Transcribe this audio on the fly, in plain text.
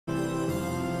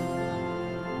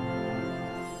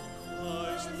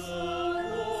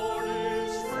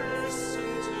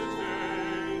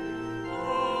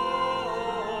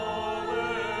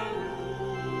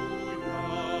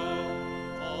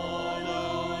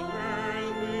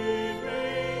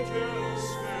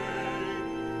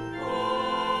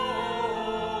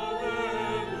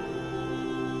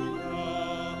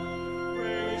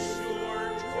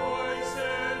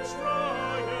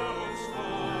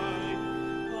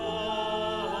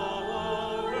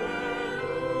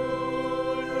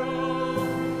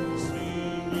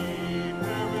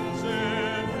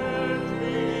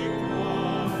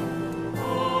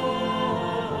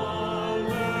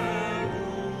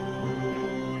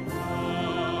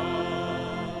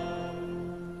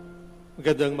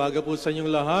Magandang umaga po sa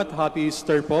inyong lahat. Happy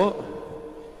Easter po.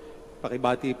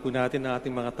 Pakibati po natin ang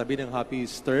ating mga tabi ng Happy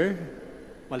Easter.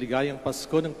 Maligayang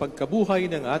Pasko ng pagkabuhay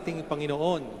ng ating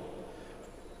Panginoon.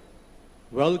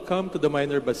 Welcome to the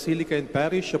Minor Basilica and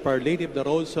Parish of Our Lady of the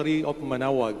Rosary of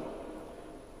Manaoag.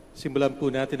 Simulan po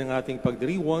natin ang ating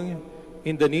pagdiriwang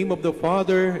in the name of the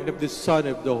Father, and of the Son,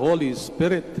 and of the Holy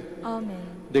Spirit. Amen.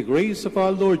 The grace of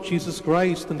our Lord Jesus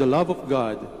Christ and the love of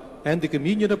God and the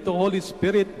communion of the Holy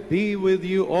Spirit be with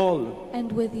you all.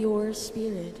 And with your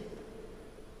spirit.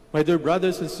 My dear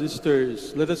brothers and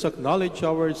sisters, let us acknowledge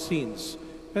our sins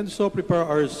and so prepare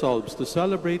ourselves to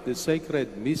celebrate the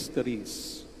sacred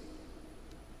mysteries.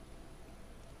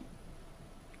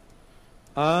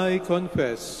 I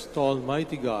confess to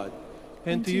Almighty God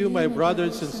and to you, my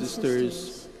brothers and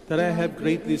sisters, that I have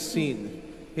greatly sinned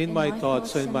in my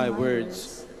thoughts and my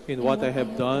words, in what I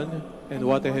have done and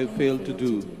what I have failed to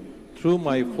do. Through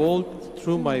my fault,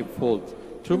 through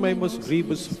my most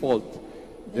grievous fault.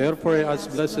 Therefore I ask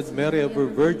Blessed Mary, ever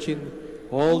Virgin,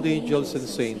 all the angels and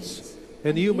saints,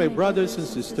 and you, my brothers and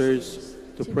sisters,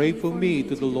 to pray for me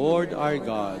to the Lord our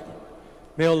God.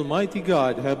 May Almighty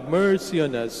God have mercy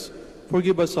on us,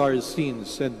 forgive us our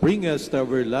sins, and bring us to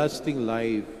everlasting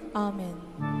life. Amen.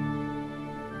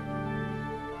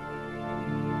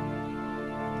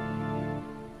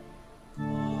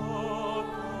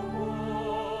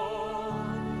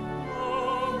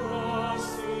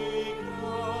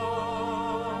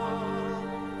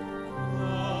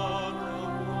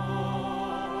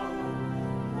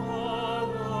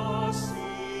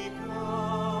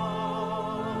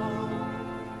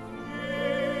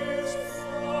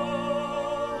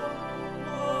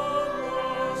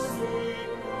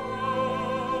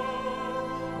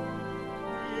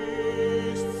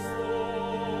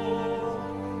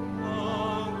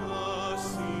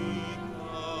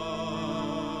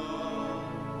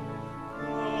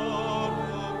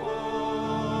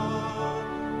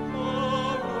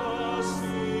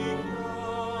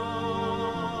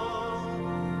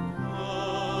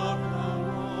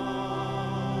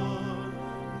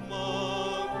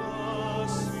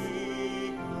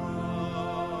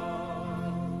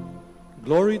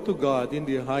 Glory to God in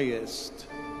the highest.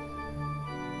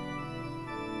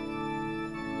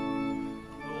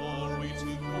 Glory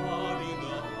to God in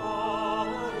the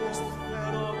highest,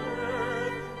 and on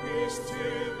earth His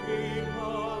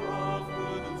people of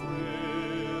good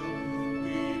will.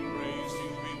 We praise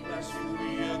you, we bless you,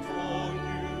 we adore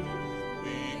you,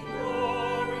 we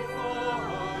glorify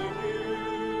you.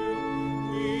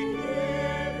 We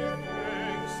give you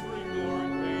thanks for your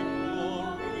great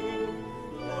glory,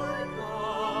 Lord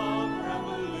God,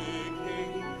 heavenly King.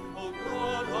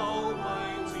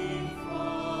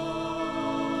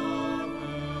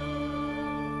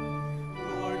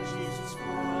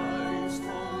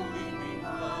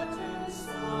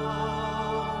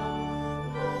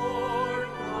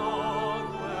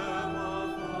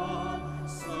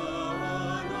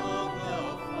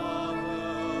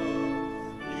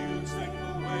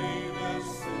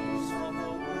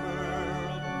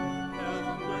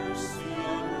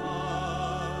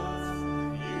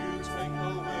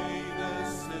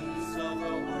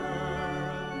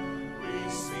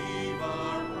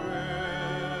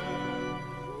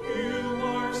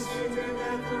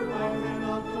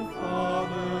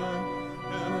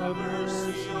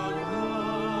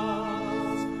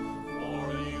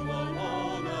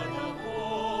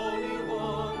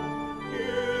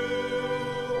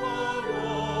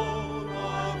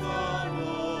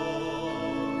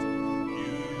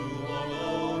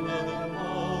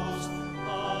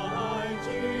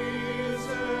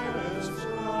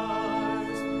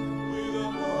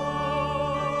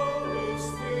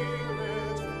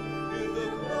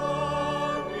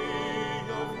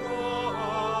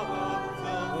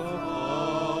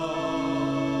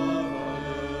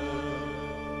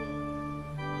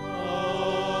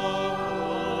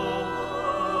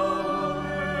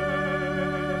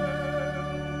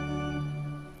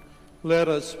 Let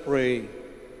us pray.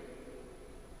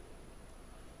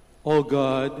 O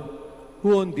God,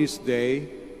 who on this day,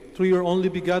 through your only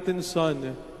begotten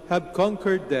Son, have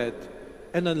conquered death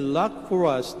and unlocked for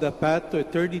us the path to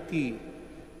eternity,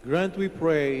 grant, we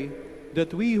pray,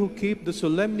 that we who keep the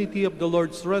solemnity of the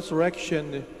Lord's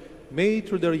resurrection may,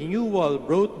 through the renewal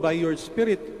brought by your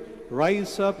Spirit,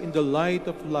 rise up in the light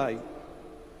of life.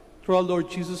 Through our Lord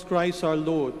Jesus Christ our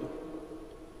Lord,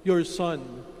 your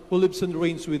Son, who lives and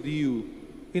reigns with you,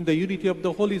 in the unity of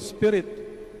the Holy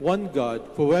Spirit, one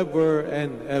God, forever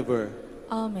and ever.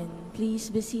 Amen. Please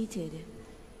be seated.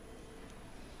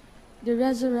 The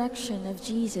resurrection of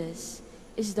Jesus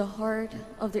is the heart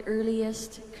of the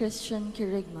earliest Christian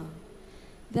kerygma.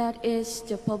 That is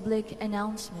the public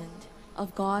announcement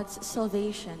of God's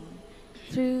salvation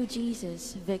through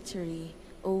Jesus' victory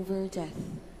over death.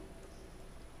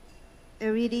 A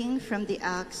reading from the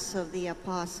Acts of the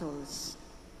Apostles.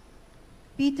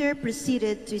 Peter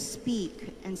proceeded to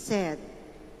speak and said,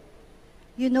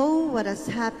 "You know what has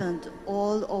happened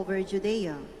all over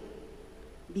Judea,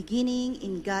 beginning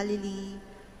in Galilee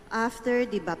after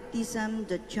the baptism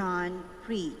that John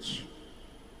preached.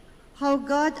 How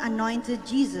God anointed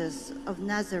Jesus of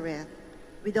Nazareth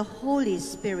with the Holy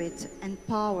Spirit and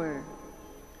power.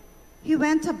 He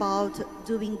went about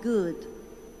doing good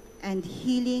and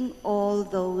healing all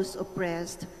those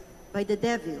oppressed by the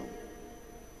devil,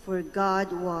 for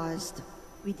God was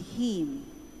with him.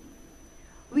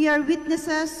 We are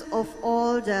witnesses of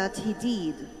all that he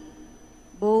did,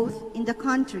 both in the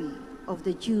country of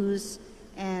the Jews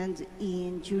and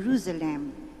in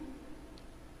Jerusalem.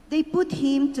 They put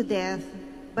him to death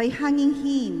by hanging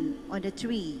him on a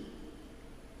tree.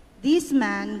 This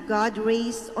man God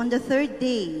raised on the third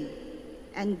day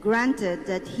and granted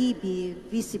that he be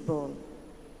visible,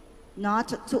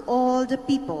 not to all the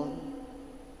people,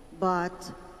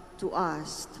 but to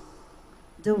us,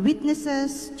 the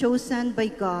witnesses chosen by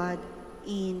God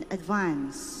in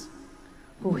advance,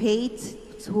 who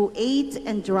ate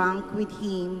and drank with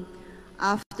him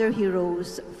after he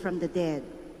rose from the dead.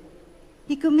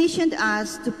 He commissioned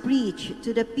us to preach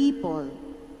to the people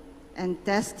and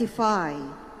testify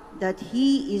that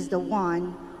he is the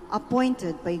one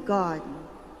appointed by God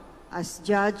as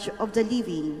judge of the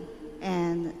living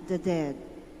and the dead.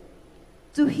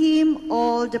 To him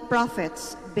all the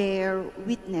prophets bear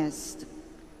witness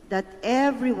that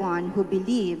everyone who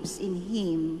believes in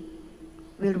him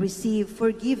will receive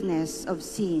forgiveness of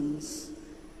sins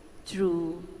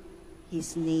through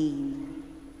his name."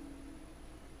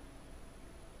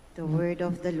 The word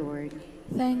of the Lord.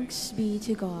 Thanks be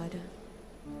to God.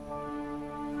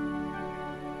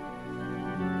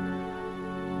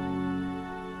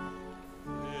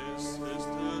 This is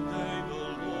the day the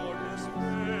Lord has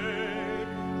made.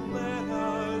 Let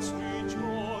us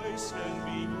rejoice and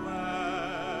be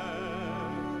glad.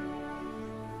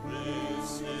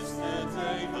 This is the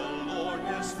day the Lord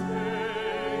has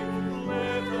made.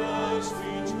 Let us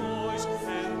rejoice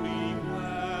and be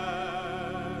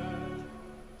glad.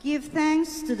 Give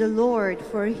thanks to the Lord,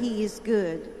 for he is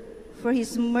good, for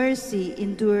his mercy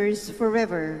endures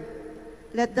forever.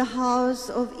 Let the house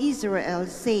of Israel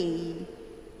say,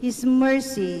 his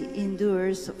mercy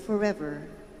endures forever.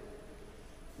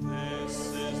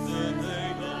 This is the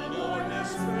day the Lord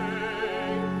has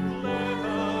made. Let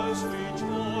us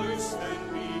rejoice and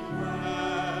be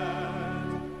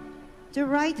glad. The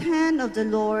right hand of the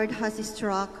Lord has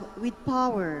struck with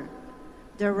power.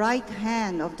 The right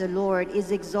hand of the Lord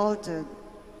is exalted.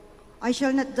 I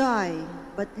shall not die,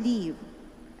 but live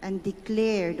and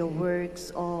declare the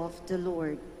works of the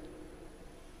Lord.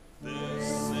 This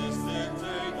is the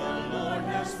day the Lord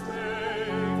has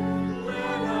made.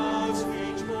 Let us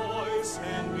rejoice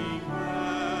and be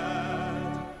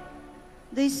glad.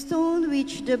 The stone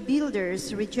which the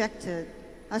builders rejected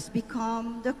has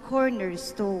become the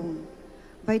cornerstone.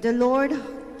 By the Lord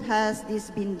has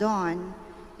this been done.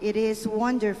 It is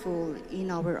wonderful in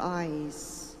our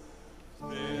eyes.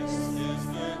 This is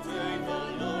the day the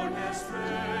Lord has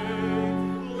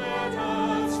made. Let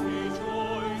us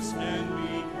rejoice and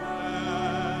be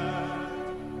glad.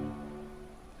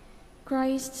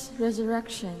 Christ's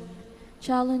resurrection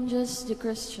challenges the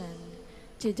Christian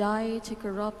to die to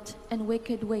corrupt and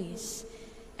wicked ways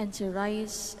and to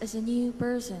rise as a new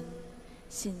person,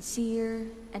 sincere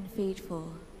and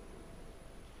faithful.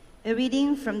 A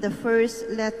reading from the first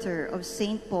letter of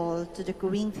St. Paul to the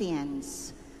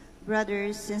Corinthians.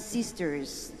 Brothers and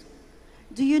sisters,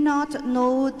 do you not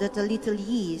know that a little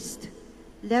yeast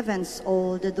leavens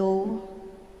all the dough?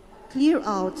 Clear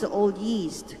out the old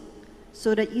yeast,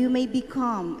 so that you may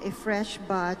become a fresh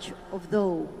batch of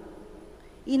dough.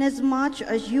 Inasmuch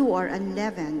as you are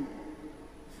unleavened,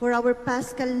 For our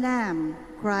Paschal Lamb,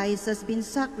 Christ has been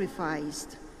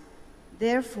sacrificed.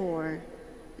 Therefore,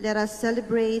 let us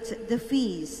celebrate the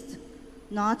feast,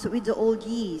 not with the old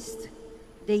yeast,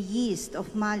 the yeast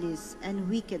of malice and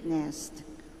wickedness,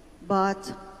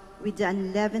 but with the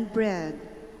unleavened bread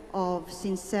of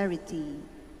sincerity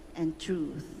and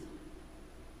truth.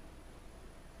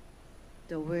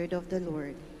 The word of the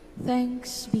Lord.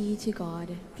 Thanks be to God.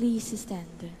 Please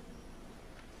stand.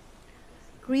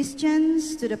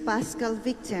 Christians, to the Paschal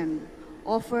victim,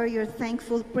 offer your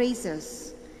thankful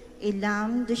praises. A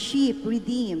lamb the sheep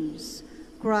redeems.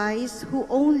 Christ, who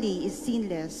only is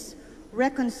sinless,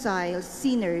 reconciles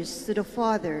sinners to the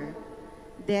Father.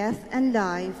 Death and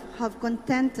life have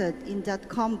contented in that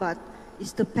combat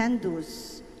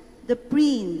stupendous. The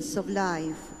Prince of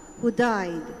Life, who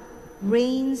died,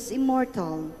 reigns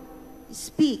immortal.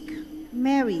 Speak,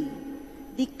 Mary,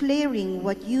 declaring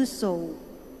what you saw,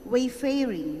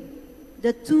 wayfaring,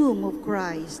 the tomb of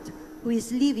Christ, who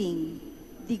is living,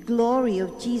 the glory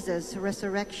of Jesus'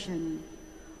 resurrection.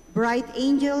 Bright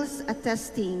angels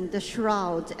attesting the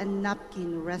shroud and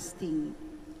napkin resting.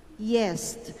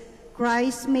 Yes,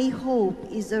 Christ may hope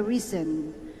is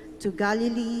arisen. To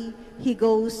Galilee he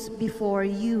goes before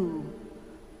you.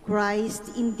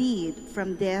 Christ indeed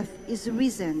from death is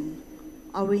risen,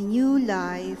 our new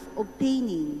life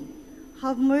obtaining.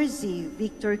 Have mercy,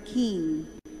 Victor King,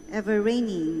 ever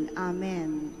reigning.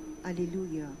 Amen.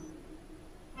 Alleluia.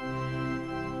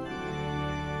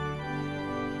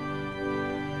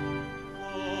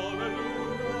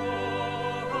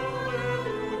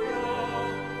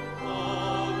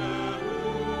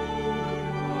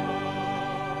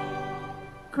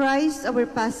 Christ, our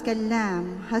Paschal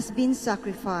Lamb, has been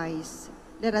sacrificed.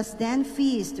 Let us then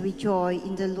feast with joy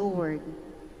in the Lord.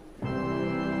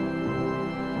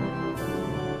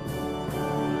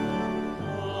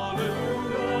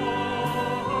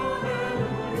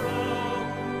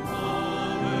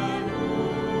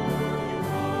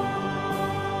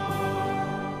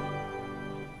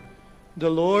 The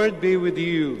Lord be with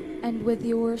you. And with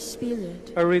your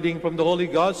spirit. A reading from the Holy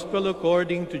Gospel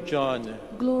according to John.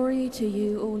 Glory to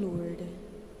you, O Lord.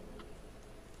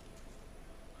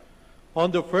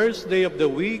 On the first day of the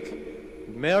week,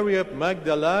 Mary of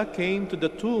Magdala came to the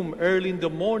tomb early in the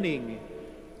morning,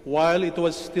 while it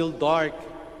was still dark,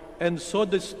 and saw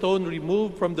the stone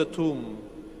removed from the tomb.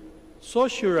 So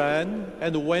she ran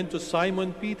and went to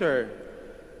Simon Peter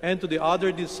and to the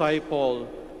other disciple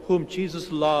whom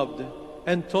Jesus loved,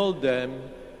 and told them,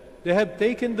 "They have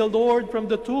taken the Lord from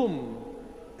the tomb,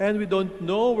 and we don't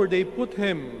know where they put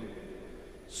him."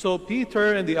 So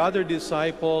Peter and the other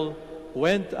disciple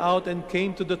went out and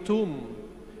came to the tomb.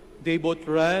 They both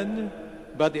ran,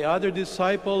 but the other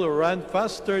disciple ran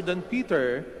faster than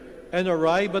Peter and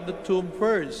arrived at the tomb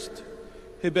first.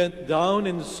 He bent down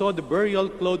and saw the burial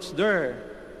clothes there,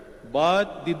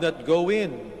 but did not go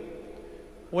in.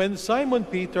 When Simon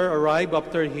Peter arrived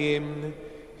after him,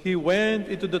 he went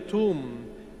into the tomb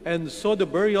and saw the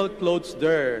burial clothes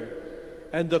there,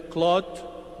 and the cloth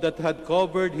that had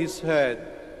covered his head,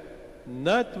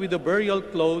 not with the burial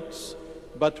clothes,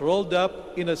 but rolled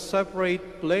up in a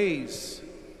separate place.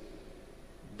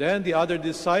 Then the other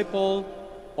disciple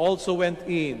also went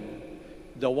in,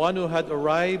 the one who had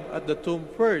arrived at the tomb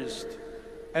first,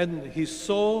 and he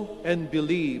saw and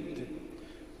believed,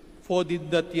 for did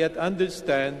not yet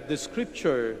understand the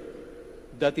scripture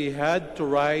that he had to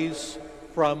rise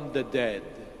from the dead.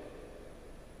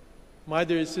 My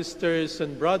dear sisters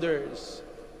and brothers,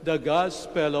 the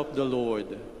Gospel of the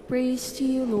Lord. Praise to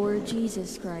you, Lord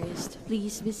Jesus Christ.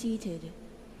 Please be seated.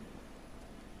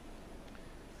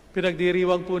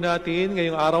 Pinagdiriwang po natin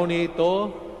ngayong araw na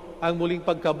ito ang muling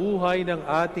pagkabuhay ng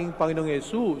ating Panginoong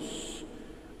Yesus.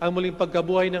 Ang muling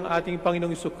pagkabuhay ng ating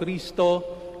Panginoong Jesucristo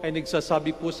ay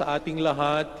nagsasabi po sa ating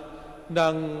lahat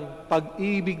ng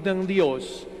pag-ibig ng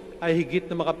Diyos ay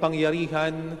higit na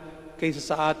makapangyarihan kaysa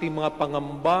sa ating mga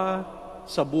pangamba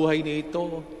sa buhay na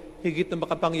ito, higit na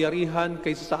makapangyarihan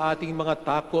kaysa sa ating mga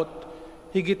takot,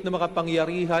 higit na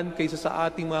makapangyarihan kaysa sa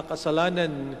ating mga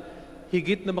kasalanan,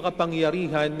 higit na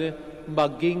makapangyarihan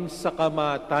maging sa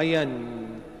kamatayan.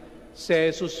 Si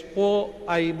Jesus po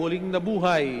ay muling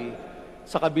nabuhay.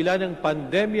 Sa kabila ng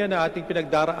pandemya na ating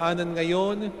pinagdaraanan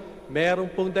ngayon,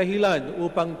 meron pong dahilan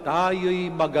upang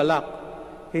tayo'y magalak.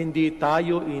 Hindi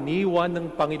tayo iniwan ng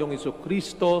Panginoong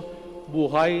Jesucristo,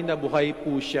 buhay na buhay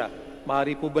po siya.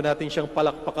 Maaari po ba natin siyang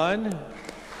palakpakan?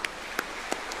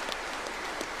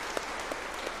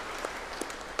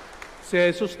 Si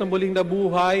Jesus na muling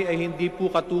nabuhay ay hindi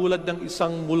po katulad ng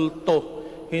isang multo.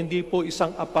 Hindi po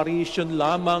isang apparition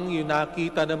lamang yung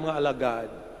nakita ng mga alagad.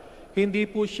 Hindi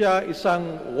po siya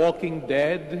isang walking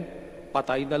dead,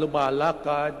 patay na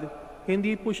lumalakad.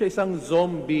 Hindi po siya isang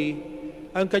zombie.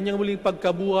 Ang kanyang muling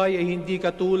pagkabuhay ay hindi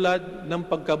katulad ng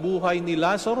pagkabuhay ni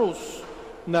Lazarus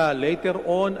na later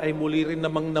on ay muli rin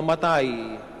namang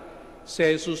namatay. Si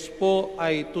Jesus po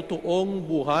ay totoong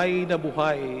buhay na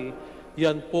buhay.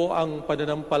 Yan po ang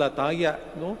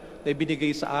pananampalataya, no, na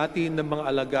ibinigay sa atin ng mga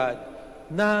alagad.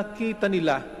 Nakita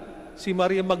nila si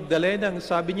Maria Magdalena,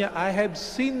 sabi niya, I have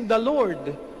seen the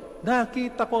Lord.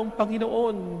 Nakita ko ang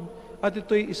Panginoon. At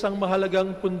ito'y isang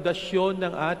mahalagang pundasyon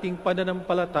ng ating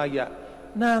pananampalataya.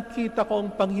 Nakita ko ang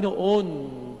Panginoon.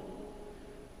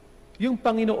 Yung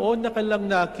Panginoon na kanilang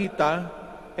nakita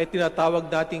ay tinatawag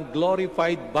nating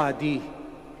glorified body.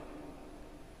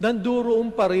 Nanduroon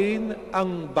pa rin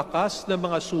ang bakas ng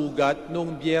mga sugat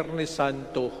noong Biyernes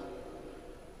Santo.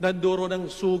 Nanduroon ang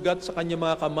sugat sa kanyang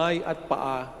mga kamay at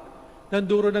paa.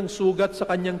 Nanduroon ang sugat sa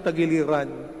kanyang tagiliran.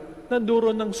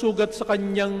 Nanduroon ang sugat sa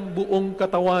kanyang buong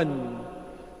katawan.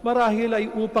 Marahil ay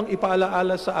upang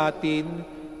ipaalaala sa atin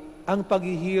ang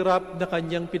paghihirap na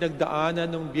kanyang pinagdaanan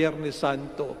noong Biyernes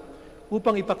Santo,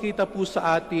 upang ipakita po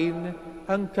sa atin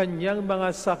ang kanyang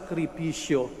mga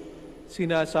sakripisyo.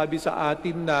 Sinasabi sa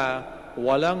atin na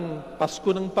walang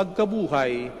Pasko ng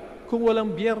pagkabuhay kung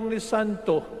walang Biyernes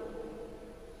Santo.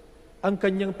 Ang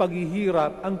kanyang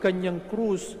paghihirap, ang kanyang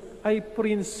krus ay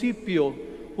prinsipyo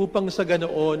upang sa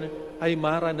ganoon ay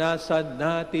maranasan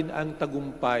natin ang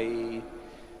tagumpay.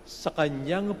 Sa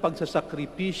kanyang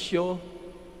pagsasakripisyo,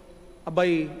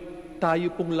 abay,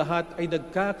 tayo pong lahat ay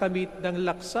nagkakamit ng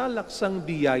laksa-laksang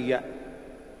biyaya.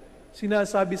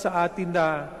 Sinasabi sa atin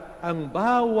na ang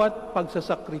bawat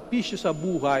pagsasakripisyo sa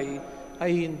buhay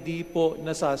ay hindi po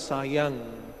nasasayang.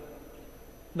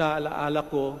 Naalaala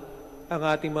ko ang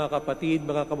ating mga kapatid,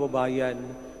 mga kababayan,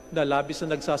 na labis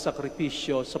na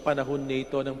nagsasakripisyo sa panahon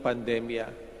nito ng pandemya.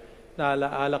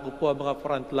 Naalaala ko po ang mga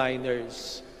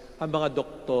frontliners, ang mga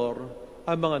doktor,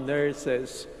 ang mga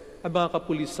nurses, ang mga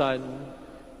kapulisan,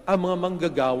 ang mga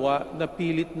manggagawa na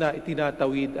pilit na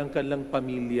itinatawid ang kanilang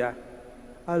pamilya.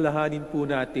 Alahanin po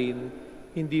natin,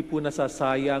 hindi po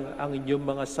nasasayang ang inyong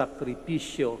mga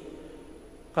sakripisyo.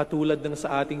 Katulad ng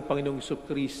sa ating Panginoong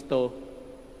Jesucristo,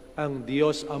 ang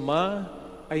Diyos Ama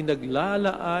ay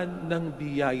naglalaan ng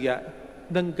biyaya,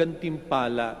 ng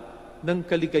gantimpala, ng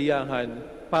kaligayahan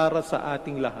para sa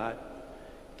ating lahat.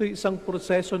 Ito'y isang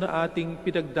proseso na ating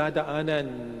pinagdadaanan.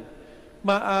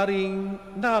 Maaring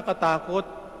nakakatakot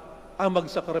ang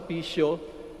magsakripisyo,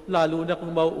 lalo na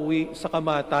kung mauuwi sa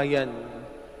kamatayan.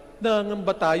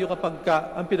 Nangangamba tayo kapag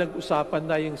ang pinag-usapan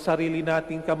na yung sarili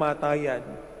nating kamatayan.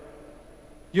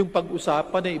 Yung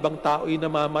pag-usapan na ibang tao'y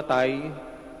namamatay,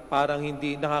 parang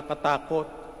hindi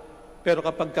nakakatakot. Pero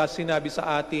kapag sinabi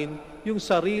sa atin, yung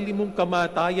sarili mong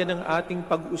kamatayan ang ating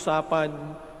pag-usapan,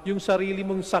 yung sarili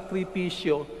mong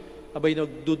sakripisyo, abay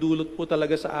nagdudulot po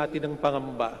talaga sa atin ng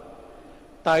pangamba.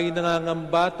 Tayo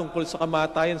nangangamba tungkol sa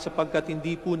kamatayan sapagkat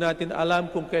hindi po natin alam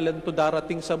kung kailan ito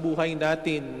darating sa buhay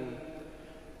natin.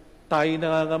 Tayo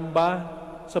nangangamba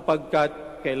sapagkat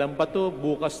kailan ba ito,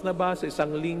 bukas na ba, sa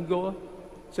isang linggo,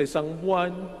 sa isang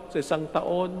buwan, sa isang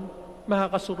taon,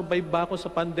 makakasurvive ba ako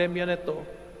sa pandemya na ito?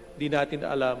 Di natin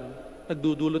alam,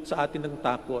 nagdudulot sa atin ng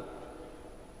takot.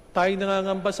 Tayo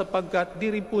nangangamba sapagkat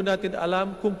di rin po natin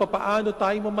alam kung papaano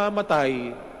tayo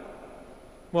mamamatay.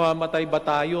 Mamamatay ba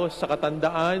tayo sa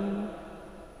katandaan?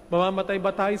 Mamamatay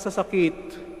ba tayo sa sakit?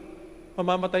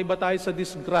 Mamamatay ba tayo sa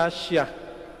disgrasya?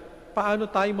 Paano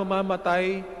tayo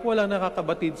mamamatay? Walang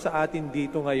nakakabatid sa atin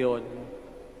dito ngayon.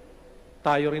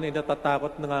 Tayo rin ay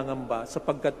natatakot, nangangamba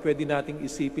sapagkat pwede nating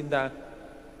isipin na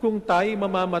kung tayo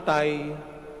mamamatay,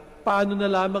 paano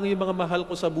na lamang yung mga mahal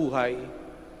ko sa buhay?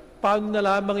 Paano na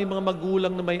lamang yung mga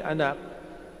magulang na may anak?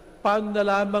 Paano na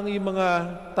lamang yung mga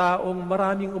taong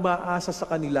maraming umaasa sa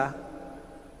kanila?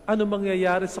 Ano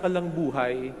mangyayari sa kanilang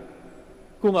buhay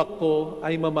kung ako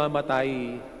ay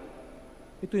mamamatay?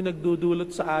 Ito'y nagdudulot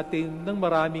sa atin ng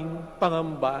maraming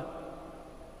pangamba,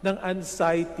 ng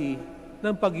anxiety,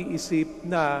 ng pag-iisip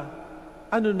na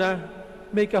ano na,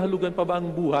 may kahulugan pa ba ang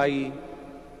buhay?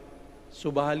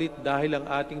 Subalit dahil ang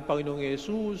ating Panginoong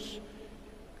Yesus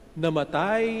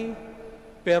namatay,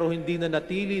 pero hindi na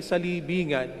natili sa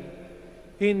libingan,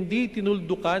 hindi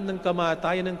tinuldukan ng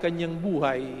kamatayan ng kanyang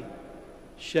buhay,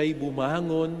 siya'y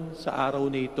bumangon sa araw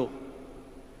na ito.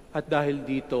 At dahil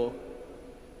dito,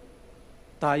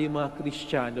 tayo mga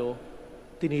Kristiyano,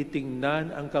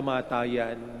 tinitingnan ang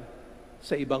kamatayan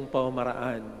sa ibang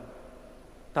pamamaraan.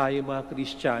 Tayo mga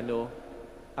Kristiyano,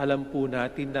 alam po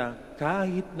natin na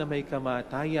kahit na may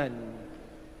kamatayan,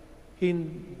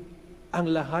 ang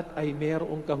lahat ay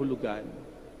mayroong kahulugan.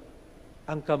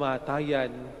 Ang kamatayan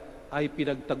ay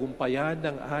pinagtagumpayan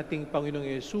ng ating Panginoong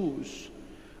Yesus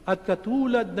at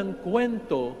katulad ng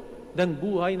kwento ng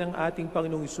buhay ng ating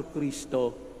Panginoong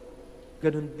Jesucristo,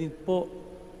 ganun din po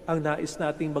ang nais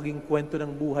nating maging kwento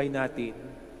ng buhay natin.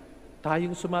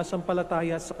 Tayong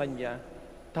sumasampalataya sa Kanya,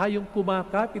 tayong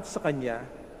kumakapit sa Kanya,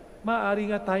 maaari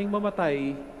nga tayong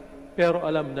mamatay, pero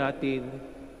alam natin,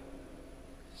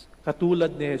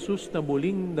 katulad ni Jesus na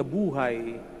muling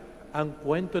nabuhay, ang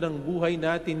kwento ng buhay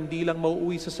natin hindi lang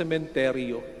mauuwi sa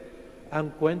sementeryo.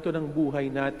 Ang kwento ng buhay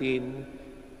natin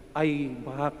ay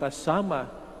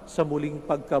makakasama sa muling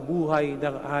pagkabuhay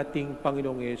ng ating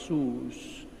Panginoong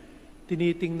Yesus.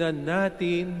 Tinitingnan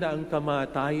natin na ang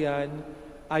kamatayan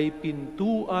ay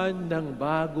pintuan ng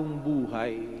bagong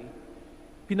buhay.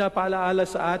 Pinapaalaala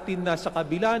sa atin na sa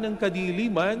kabila ng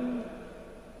kadiliman,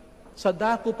 sa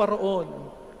dako paroon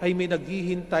ay may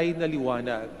naghihintay na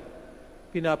liwanag.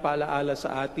 Pinapaalaala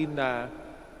sa atin na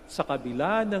sa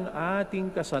kabila ng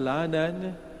ating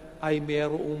kasalanan ay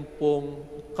merong pong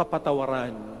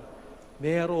kapatawaran,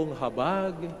 merong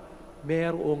habag,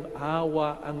 merong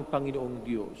awa ang Panginoong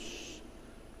Diyos.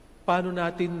 Paano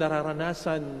natin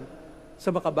nararanasan sa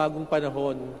makabagong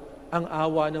panahon ang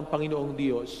awa ng Panginoong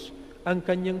Diyos, ang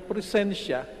Kanyang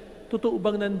presensya? Totoo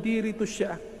bang nandirito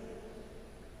siya?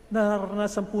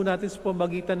 Nararanasan po natin sa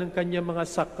pamagitan ng Kanyang mga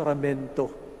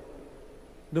sakramento.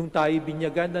 Nung tayo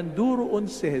binyagan, nanduroon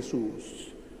si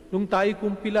Jesus. Nung tayo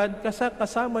kumpilan,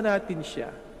 kasama natin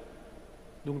siya.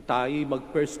 Nung tayo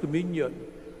mag-First Communion,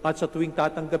 at sa tuwing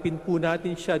tatanggapin po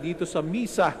natin siya dito sa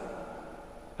misa,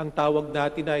 ang tawag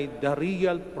natin ay the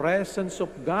real presence of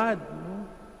God.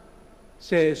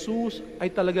 Si Jesus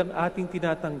ay talagang ating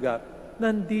tinatanggap.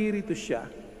 Nandirito siya.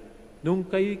 Nung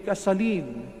kayo'y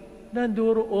kasalin,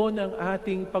 nanduroon ang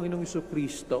ating Panginoong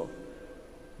Jesucristo.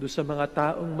 Doon sa mga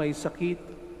taong may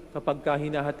sakit, kapag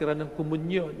hinahatiran ng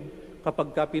komunyon,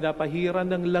 kapag pinapahiran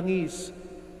ng langis,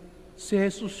 si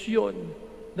Jesus yun,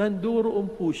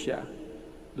 nanduroon po siya.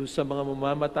 Doon sa mga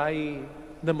mamamatay,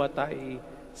 namatay,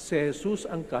 si Jesus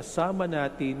ang kasama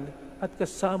natin at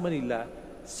kasama nila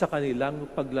sa kanilang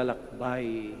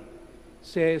paglalakbay.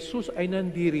 Si Jesus ay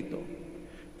nandirito.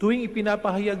 Tuwing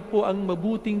ipinapahayag po ang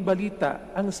mabuting balita,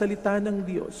 ang salita ng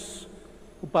Diyos,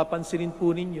 kung papansinin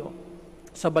po ninyo,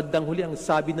 sa bandang huli ang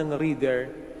sabi ng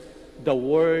reader, the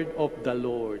word of the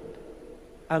Lord.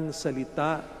 Ang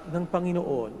salita ng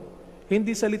Panginoon.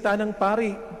 Hindi salita ng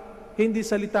pari, hindi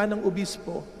salita ng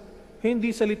obispo, hindi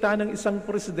salita ng isang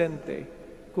presidente,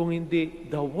 kung hindi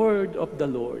the word of the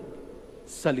Lord.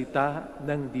 Salita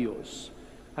ng Diyos.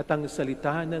 At ang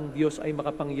salita ng Diyos ay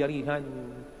makapangyarihan.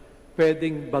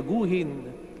 Pwedeng baguhin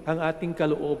ang ating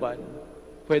kalooban.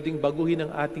 Pwedeng baguhin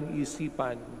ang ating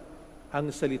isipan.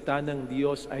 Ang salita ng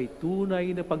Diyos ay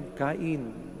tunay na pagkain.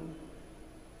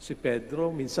 Si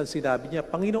Pedro, minsan sinabi niya,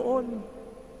 Panginoon,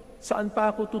 saan pa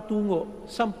ako tutungo?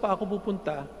 Saan pa ako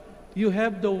pupunta? You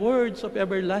have the words of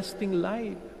everlasting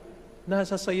life.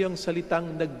 Nasa sa iyo ang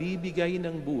salitang nagbibigay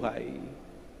ng buhay.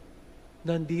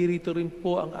 Nandirito rin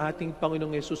po ang ating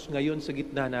Panginoong Yesus ngayon sa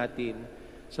gitna natin,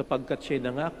 sapagkat siya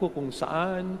nangako kung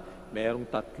saan mayroong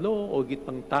 3 o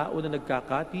gitpang tao na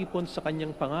nagkakatipon sa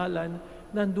kanyang pangalan,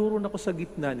 nanduron ako sa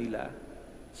gitna nila.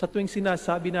 Sa tuwing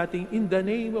sinasabi natin, in the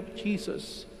name of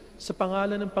Jesus, sa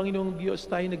pangalan ng Panginoong Diyos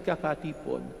tayo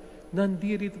nagkakatipon,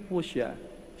 nandirito po siya,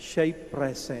 siya'y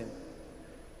present.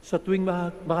 Sa tuwing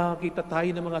makakita tayo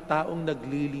ng mga taong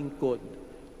naglilingkod,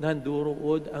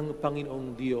 nanduroon ang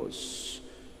Panginoong Diyos.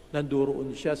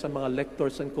 Nanduroon siya sa mga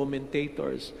lectors and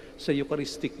commentators, sa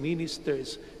Eucharistic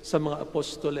ministers, sa mga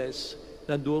apostoles,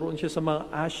 nanduroon siya sa mga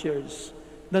ushers,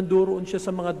 nanduroon siya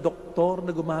sa mga doktor na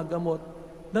gumagamot,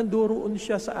 nanduroon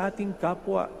siya sa ating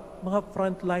kapwa, mga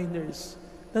frontliners,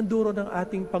 nanduroon ang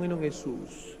ating Panginoong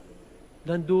Yesus.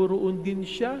 Nanduroon din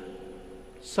siya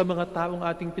sa mga taong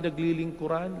ating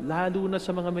pinaglilingkuran, lalo na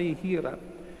sa mga mahihirap,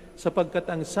 sapagkat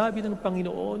ang sabi ng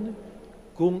Panginoon,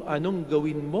 kung anong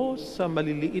gawin mo sa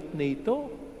maliliit na ito,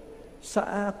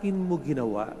 sa akin mo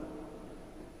ginawa.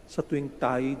 Sa tuwing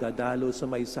tayo dadalo sa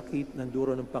may sakit,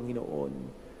 nanduroon ng Panginoon.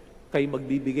 Kayo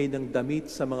magbibigay ng damit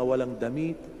sa mga walang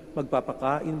damit,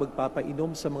 magpapakain,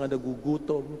 magpapainom sa mga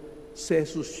nagugutom, si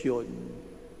Jesus yun.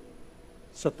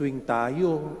 Sa tuwing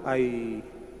tayo ay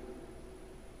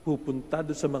pupunta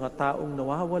doon sa mga taong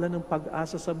nawawala ng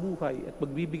pag-asa sa buhay at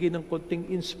magbibigay ng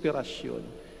konting inspirasyon,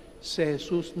 si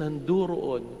Jesus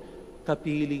nanduroon,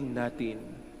 kapiling natin.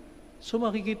 So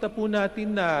makikita po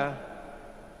natin na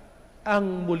ang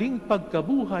muling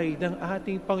pagkabuhay ng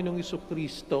ating Panginoong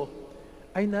Jesucristo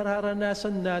ay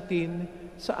nararanasan natin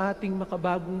sa ating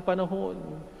makabagong panahon.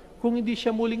 Kung hindi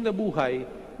siya muling nabuhay,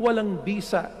 walang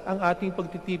bisa ang ating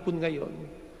pagtitipon ngayon.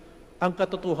 Ang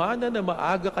katotohanan na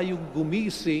maaga kayong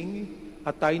gumising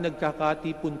at tayo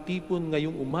nagkakatipon-tipon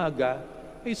ngayong umaga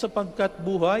ay sapagkat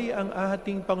buhay ang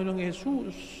ating Panginoong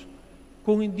Hesus.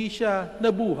 Kung hindi siya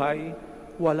nabuhay,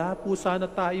 wala po sana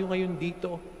tayo ngayon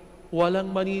dito. Walang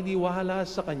maniniwala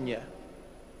sa Kanya.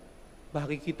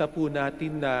 Makikita po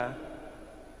natin na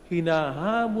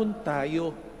hinahamon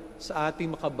tayo sa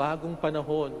ating makabagong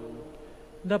panahon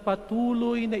na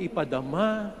patuloy na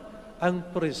ipadama ang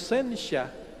presensya,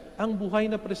 ang buhay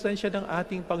na presensya ng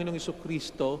ating Panginoong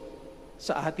Jesucristo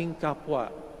sa ating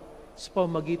kapwa sa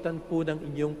pamamagitan po ng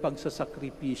inyong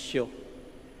pagsasakripisyo.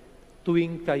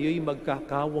 Tuwing kayo'y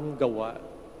magkakawang gawa,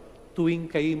 tuwing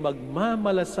kayo'y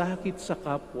magmamalasakit sa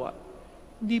kapwa,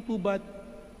 hindi po ba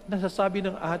nasasabi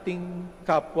ng ating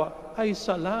kapwa ay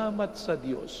salamat sa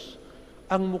Diyos?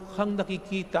 Ang mukhang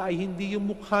nakikita ay hindi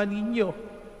yung mukha ninyo.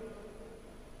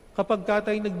 Kapag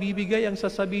tayo nagbibigay, ang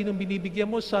sasabihin ng binibigyan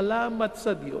mo, salamat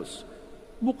sa Diyos.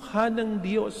 Mukha ng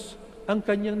Diyos ang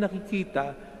kanyang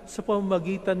nakikita sa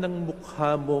pamamagitan ng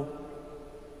mukha mo.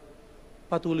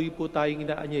 Patuloy po tayong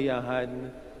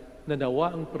inaanyayahan na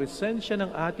nawa ang presensya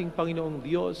ng ating Panginoong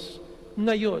Diyos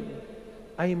ngayon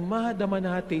ay madama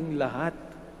nating lahat.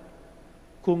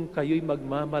 Kung kayo'y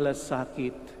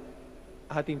magmamalasakit,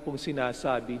 ating pong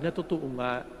sinasabi na totoo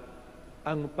nga,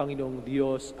 ang Panginoong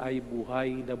Diyos ay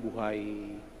buhay na buhay.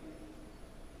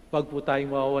 Huwag po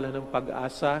tayong mawawala ng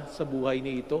pag-asa sa buhay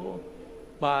na ito.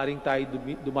 Maaaring tayo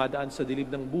dumadaan sa dilim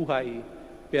ng buhay,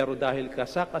 pero dahil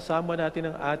kasama natin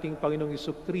ang ating Panginoong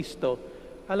Jesucristo,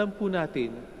 alam po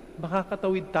natin,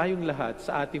 makakatawid tayong lahat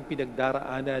sa ating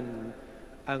pinagdaraanan.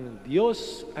 Ang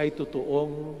Diyos ay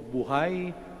totoong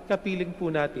buhay, kapiling po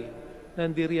natin.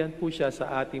 Nandiriyan po siya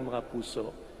sa ating mga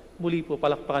puso. Muli po,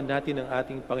 palakpakan natin ang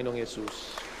ating Panginoong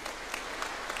Yesus.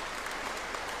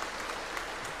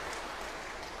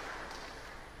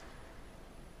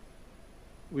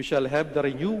 We shall have the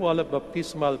renewal of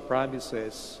baptismal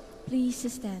promises. Please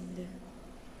stand.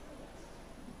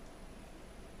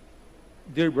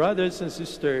 Dear brothers and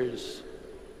sisters,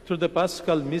 through the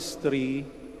Paschal mystery,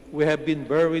 we have been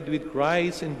buried with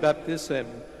Christ in baptism,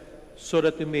 so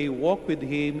that we may walk with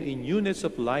Him in newness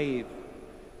of life.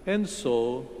 And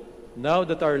so, now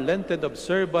that our Lenten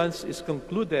observance is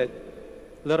concluded,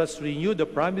 let us renew the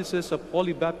promises of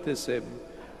holy baptism,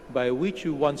 by which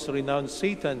we once renounced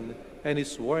Satan and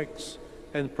his works,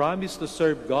 and promised to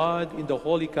serve God in the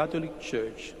Holy Catholic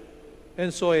Church.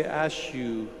 And so I ask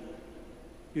you,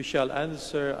 you shall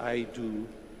answer, I do.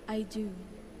 I do.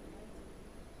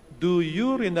 Do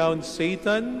you renounce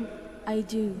Satan? I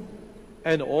do.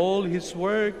 And all his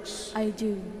works? I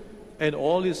do. And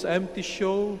all his empty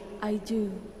show? I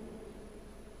do.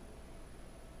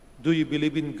 Do you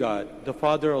believe in God, the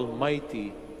Father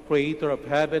Almighty, creator of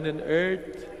heaven and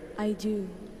earth? I do.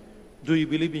 Do you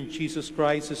believe in Jesus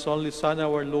Christ, His only Son,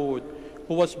 our Lord,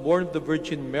 who was born of the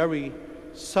Virgin Mary,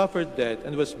 suffered death,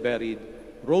 and was buried,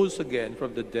 rose again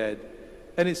from the dead,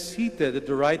 and is seated at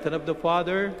the right hand of the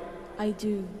Father? I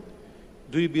do.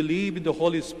 Do you believe in the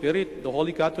Holy Spirit, the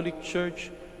Holy Catholic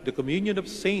Church, the communion of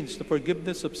saints, the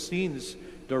forgiveness of sins,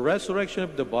 the resurrection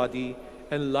of the body,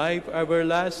 and life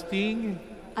everlasting?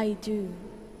 I do.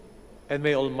 And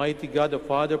may Almighty God, the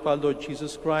Father of our Lord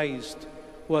Jesus Christ,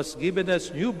 who has given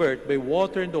us new birth by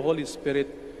water and the Holy Spirit,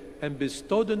 and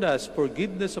bestowed on us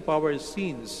forgiveness of our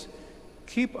sins,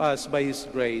 keep us by His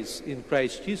grace in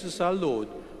Christ Jesus our Lord,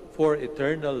 for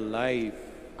eternal life.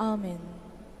 Amen.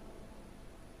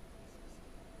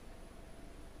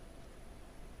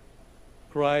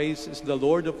 Christ is the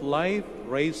Lord of life,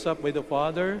 raised up by the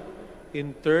Father.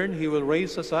 In turn, He will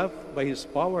raise us up by His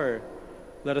power.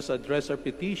 Let us address our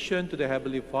petition to the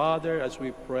Heavenly Father as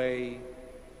we pray.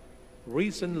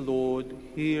 Risen Lord,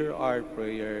 hear our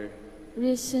prayer.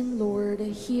 Risen Lord,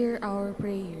 hear our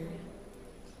prayer.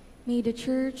 May the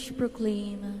Church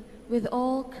proclaim with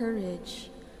all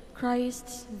courage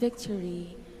Christ's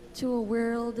victory to a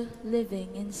world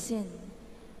living in sin,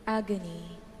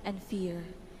 agony, and fear.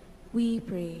 We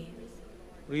pray.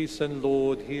 Risen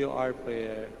Lord, hear our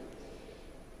prayer.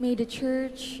 May the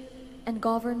Church and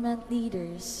government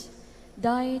leaders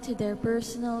die to their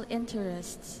personal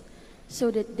interests so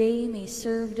that they may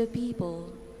serve the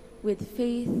people with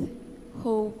faith,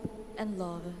 hope, and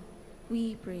love.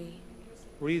 We pray.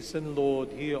 Risen Lord,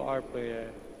 hear our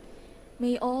prayer.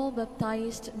 May all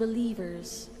baptized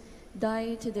believers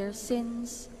die to their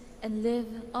sins and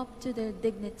live up to their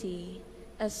dignity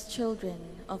as children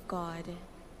of God.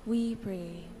 We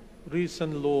pray.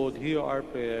 Risen Lord, hear our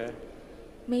prayer.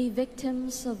 May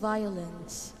victims of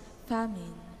violence,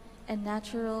 famine, and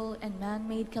natural and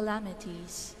man-made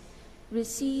calamities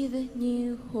receive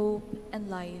new hope and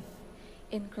life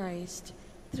in Christ,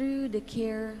 through the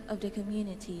care of the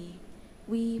community,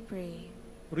 we pray.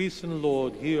 Risen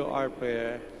Lord, hear our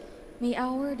prayer. May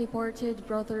our departed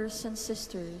brothers and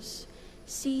sisters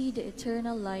see the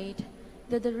eternal light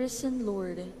that the risen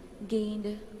Lord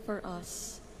gained for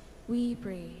us. We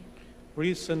pray.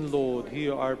 Risen Lord,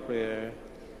 hear our prayer.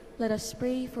 Let us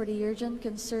pray for the urgent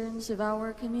concerns of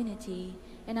our community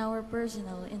and our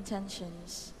personal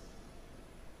intentions.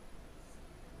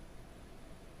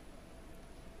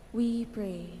 We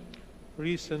pray.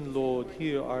 Risen Lord,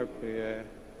 hear our prayer.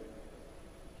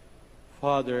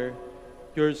 Father,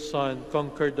 your Son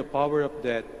conquered the power of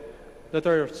death. Let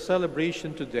our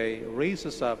celebration today raise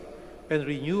us up and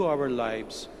renew our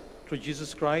lives through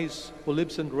Jesus Christ, who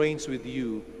lives and reigns with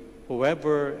you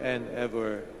forever and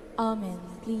ever. Amen.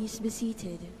 Please be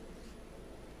seated.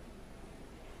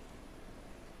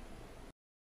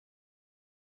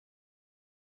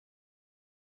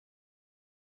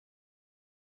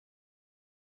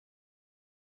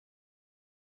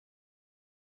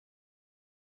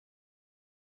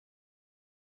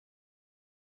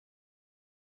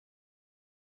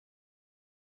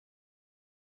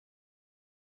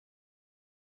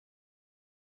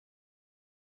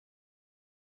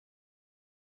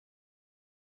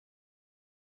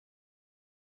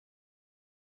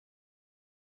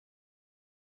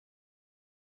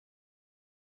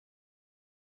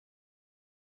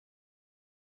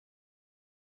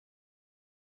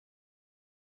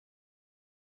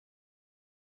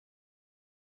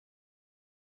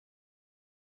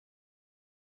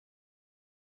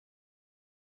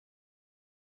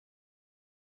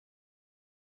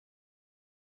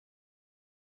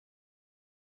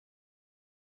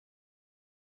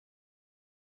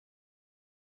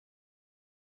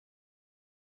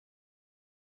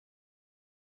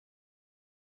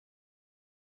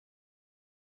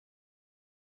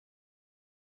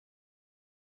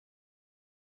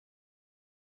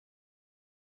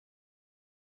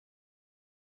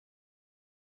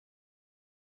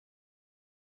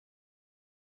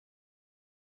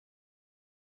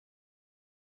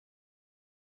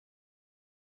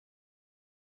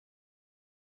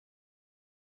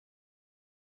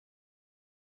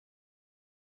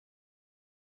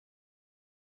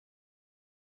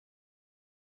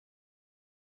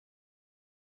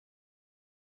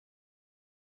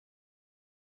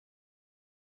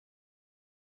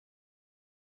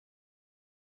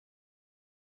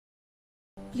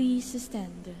 Please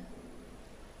stand.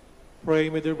 Pray,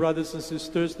 my dear brothers and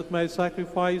sisters, that my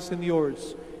sacrifice and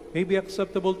yours may be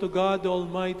acceptable to God, the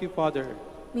Almighty Father.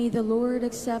 May the Lord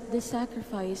accept this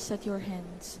sacrifice at your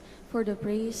hands for the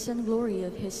praise and glory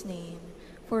of his name,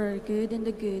 for our good and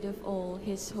the good of all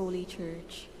his holy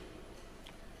church.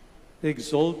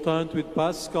 Exultant with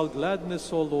paschal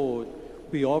gladness, O Lord,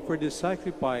 we offer this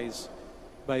sacrifice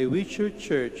by which your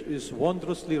church is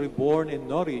wondrously reborn and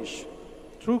nourished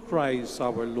through Christ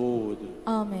our Lord.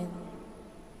 Amen.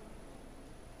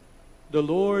 The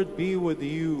Lord be with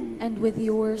you. And with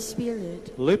your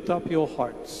spirit. Lift up your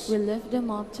hearts. We lift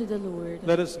them up to the Lord.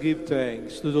 Let us give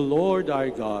thanks to the Lord our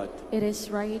God. It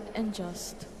is right and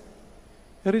just.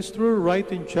 It is true, right,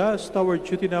 and just, our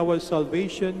duty and our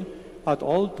salvation, at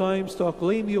all times to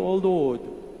acclaim you, O Lord,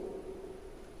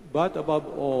 but above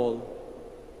all,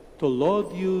 to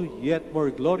laud you yet more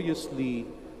gloriously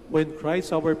when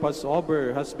Christ our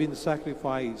Passover has been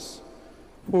sacrificed.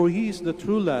 For he is the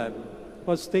true Lamb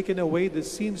who has taken away the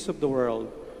sins of the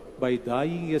world. By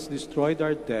dying he has destroyed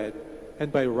our death, and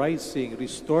by rising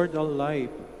restored our life.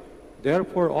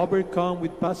 Therefore, overcome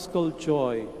with paschal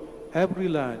joy, every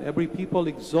land, every people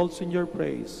exults in your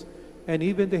praise, and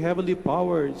even the heavenly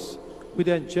powers with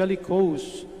the angelic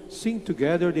hosts sing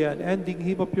together the unending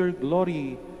hymn of your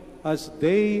glory as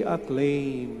they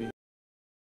acclaim.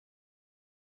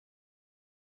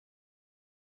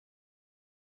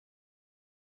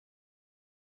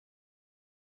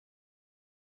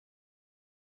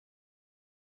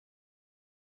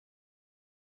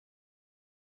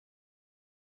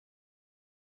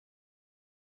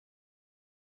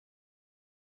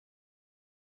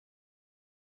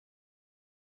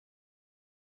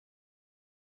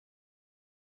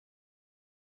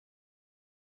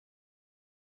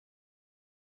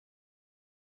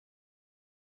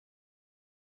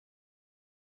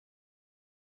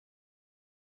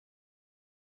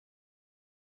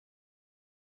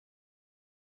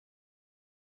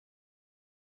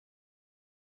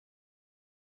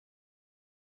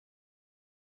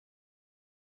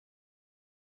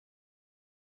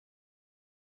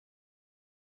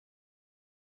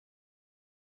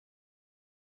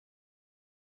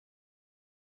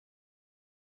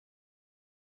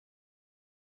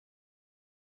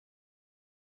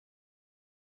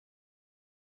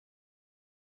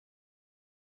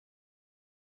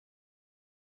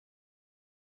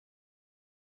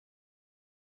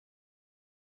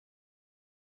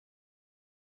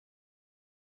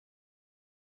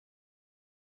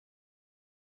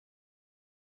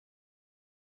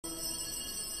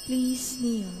 Please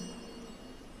kneel.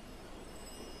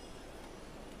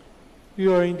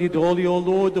 You are indeed holy, O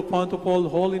Lord, the fount of all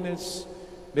holiness.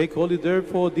 Make holy,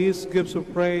 therefore, these gifts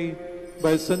of prayer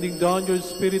by sending down your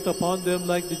Spirit upon them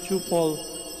like the dewfall,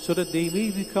 so that they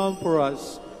may become for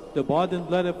us the body and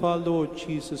blood of our Lord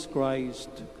Jesus Christ.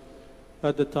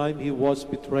 At the time he was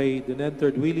betrayed and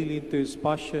entered willingly into his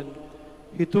passion,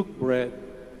 he took bread,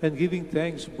 and giving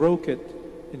thanks, broke it,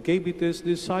 and gave it to his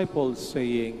disciples,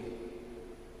 saying,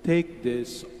 "Take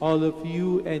this, all of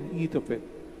you, and eat of it,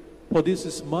 for this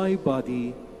is my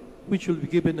body, which will be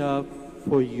given up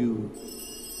for you."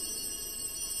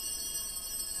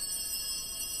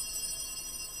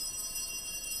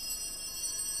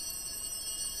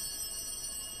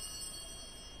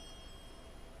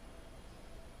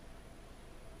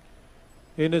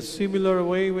 In a similar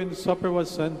way, when supper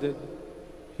was ended,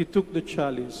 he took the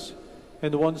chalice,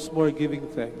 and once more giving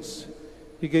thanks,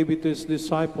 he gave it to his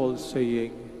disciples,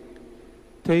 saying,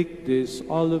 "Take this,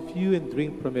 all of you, and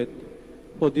drink from it,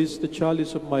 for this is the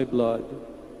chalice of my blood,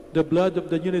 the blood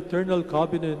of the new eternal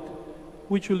covenant,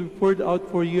 which will be poured out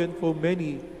for you and for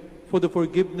many for the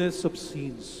forgiveness of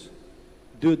sins.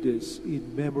 Do this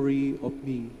in memory of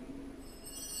me."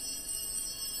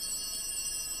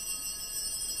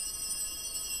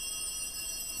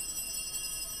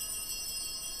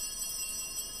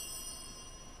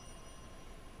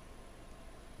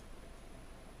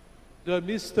 The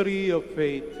mystery of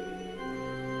faith.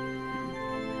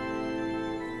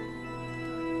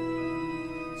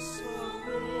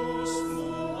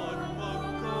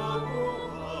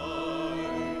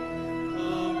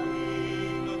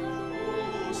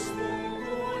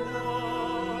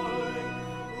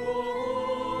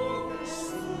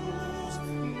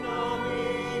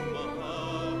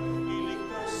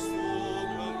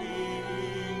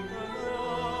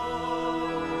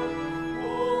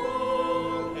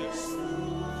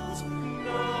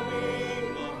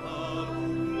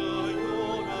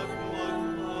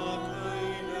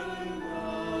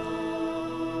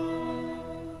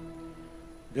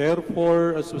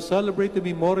 Therefore, as we celebrate the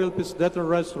memorial of his death and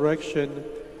resurrection,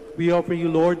 we offer you,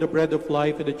 Lord, the bread of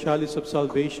life and the chalice of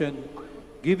salvation,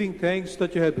 giving thanks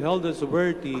that you have held us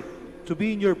worthy to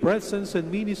be in your presence and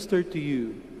minister to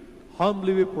you.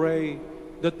 Humbly we pray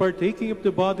that partaking of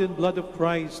the body and blood of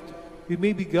Christ, we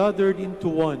may be gathered into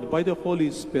one by the Holy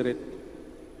Spirit.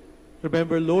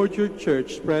 Remember, Lord, your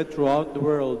church spread throughout the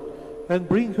world, and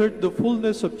bring her to the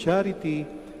fullness of charity,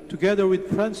 together with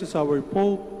Francis our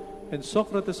Pope, and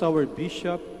Socrates our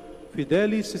Bishop,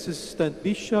 Fidelis his assistant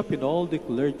Bishop, and all the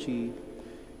clergy.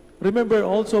 Remember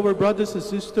also our brothers and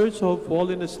sisters who have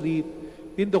fallen asleep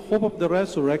in the hope of the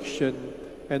resurrection,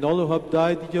 and all who have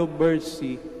died in your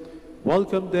mercy.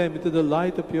 Welcome them into the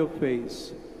light of your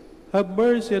face. Have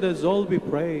mercy on us all, we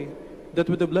pray, that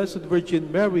with the Blessed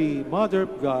Virgin Mary, Mother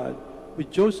of God,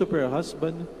 with Joseph her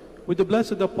husband, with the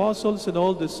blessed apostles and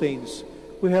all the saints,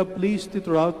 we have pleased you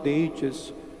throughout the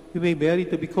ages, we may merit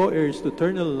to be co-heirs to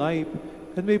eternal life,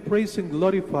 and may praise and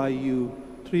glorify you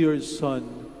through your Son,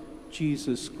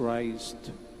 Jesus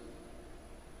Christ.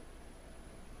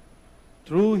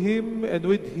 Through him, and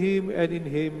with him, and in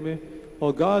him,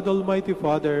 O God, Almighty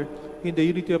Father, in the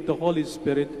unity of the Holy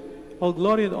Spirit, all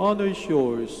glory and honor is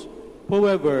yours,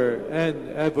 forever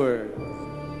and ever.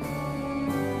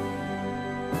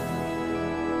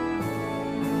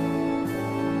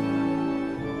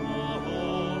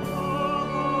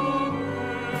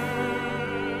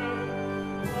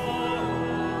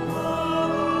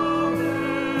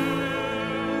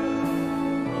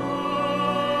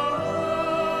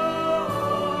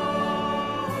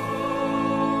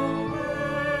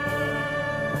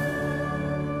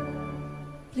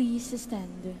 Please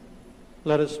stand.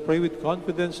 Let us pray with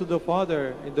confidence to the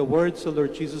Father in the words the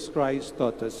Lord Jesus Christ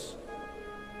taught us.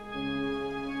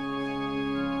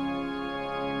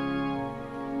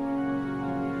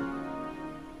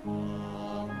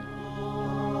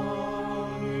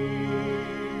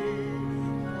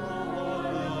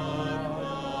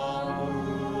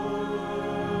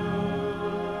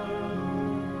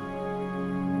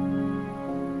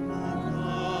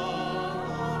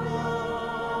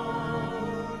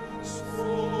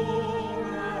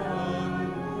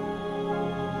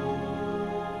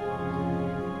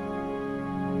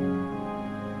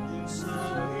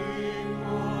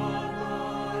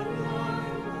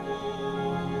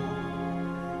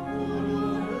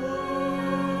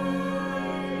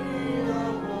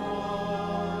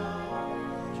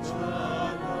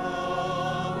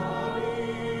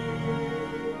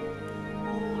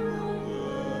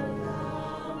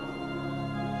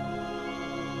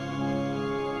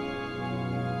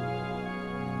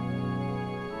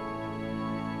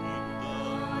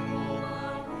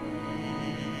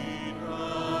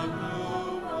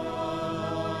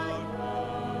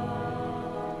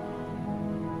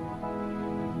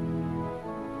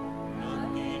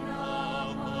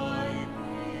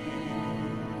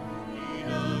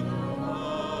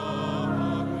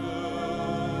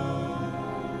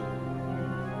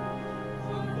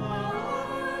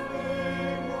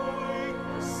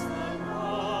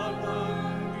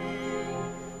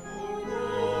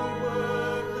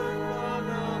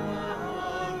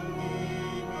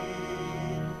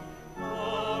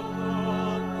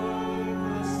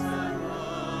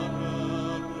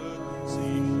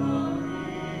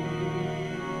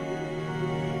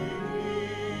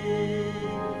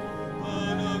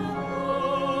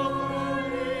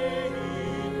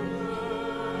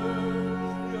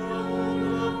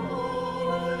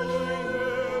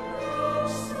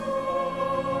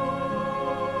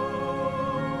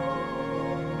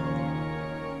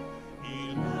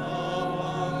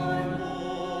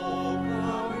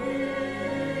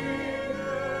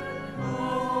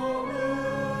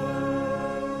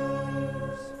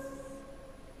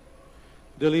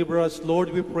 Deliver us, Lord,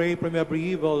 we pray, from every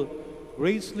evil.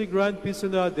 Graciously grant peace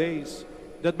in our days,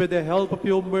 that by the help of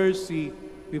your mercy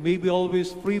we may be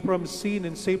always free from sin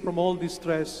and safe from all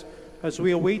distress, as we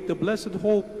await the blessed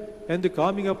hope and the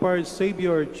coming of our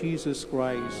Savior, Jesus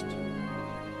Christ.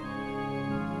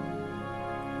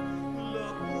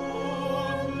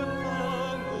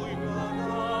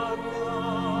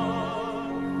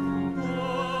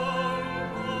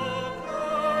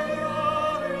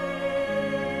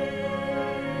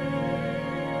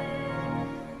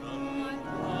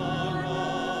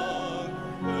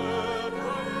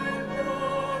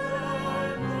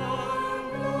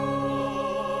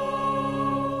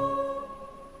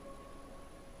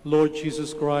 Lord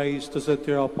Jesus Christ, as said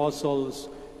to your apostles,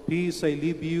 peace I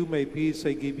leave you, my peace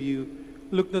I give you.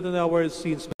 Look not on our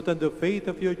sins, but on the faith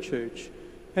of your church,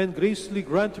 and graciously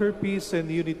grant her peace and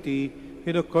unity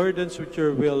in accordance with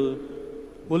your will,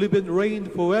 who live and reign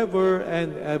forever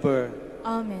and ever.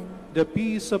 Amen. The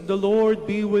peace of the Lord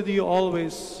be with you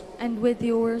always. And with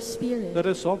your spirit. Let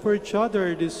us offer each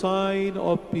other the sign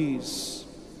of peace.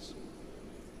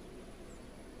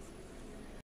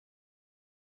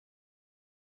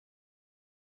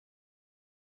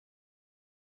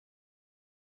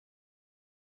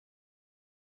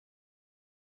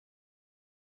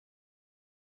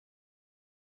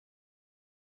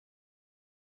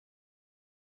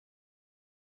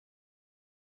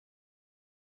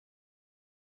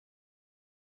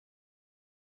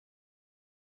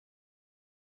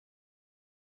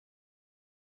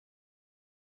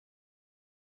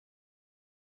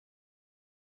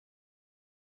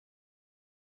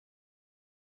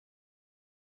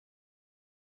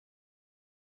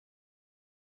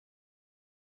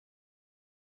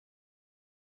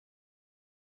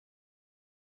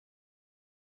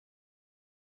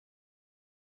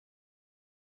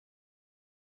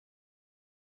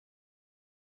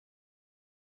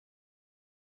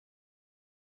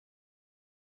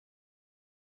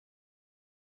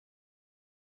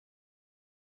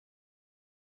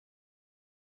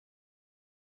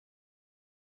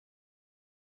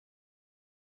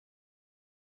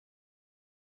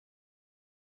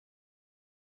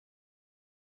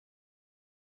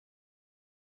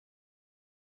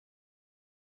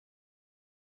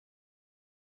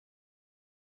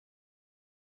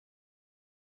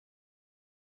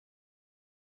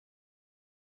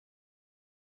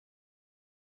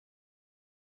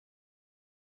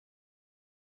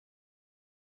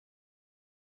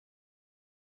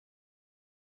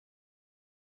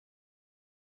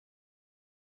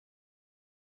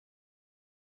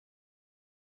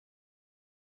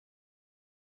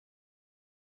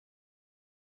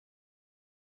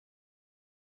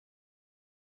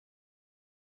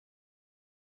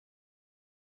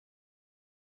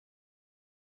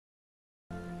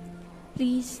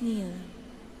 Please kneel.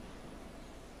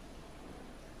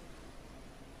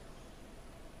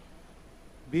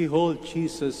 Behold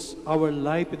Jesus, our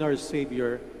life and our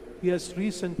Savior. He has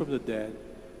risen from the dead,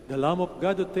 the Lamb of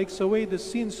God who takes away the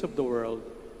sins of the world.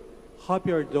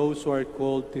 Happy are those who are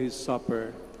called to his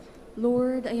supper.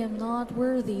 Lord, I am not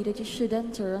worthy that you should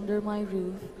enter under my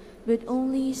roof, but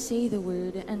only say the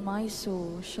word, and my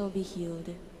soul shall be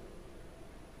healed.